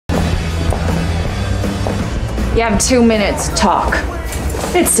You have 2 minutes to talk.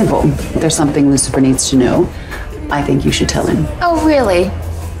 It's simple. There's something Lucifer needs to know. I think you should tell him. Oh, really?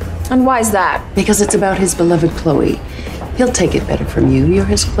 And why is that? Because it's about his beloved Chloe. He'll take it better from you. You're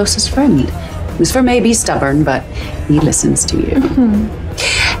his closest friend. Lucifer may be stubborn, but he listens to you.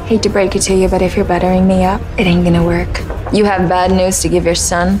 Hate to break it to you, but if you're buttering me up, it ain't gonna work. You have bad news to give your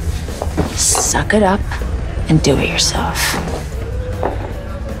son. Suck it up and do it yourself.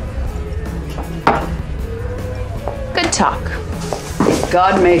 Good talk.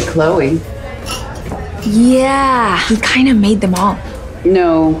 God made Chloe. Yeah, he kind of made them all.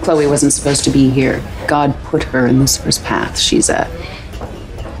 No, Chloe wasn't supposed to be here. God put her in Lucifer's path. She's a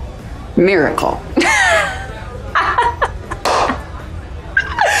miracle.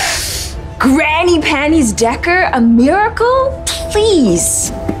 Granny Panties Decker, a miracle?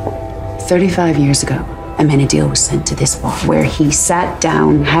 Please. 35 years ago, Amenadiel was sent to this bar where he sat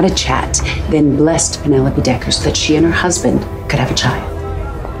down, had a chat, then blessed Penelope Decker so that she and her husband could have a child.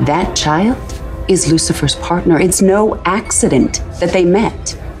 That child is Lucifer's partner. It's no accident that they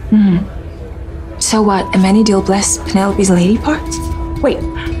met. So what, Amenadiel blessed Penelope's lady parts? Wait,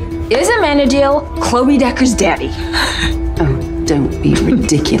 is Amenadiel Chloe Decker's daddy? Oh, don't be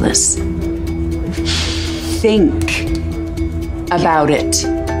ridiculous. Think about it.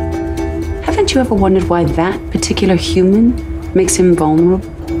 Haven't you ever wondered why that particular human makes him vulnerable?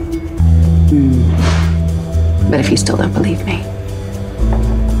 But if you still don't believe me,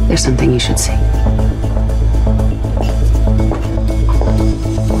 there's something you should see.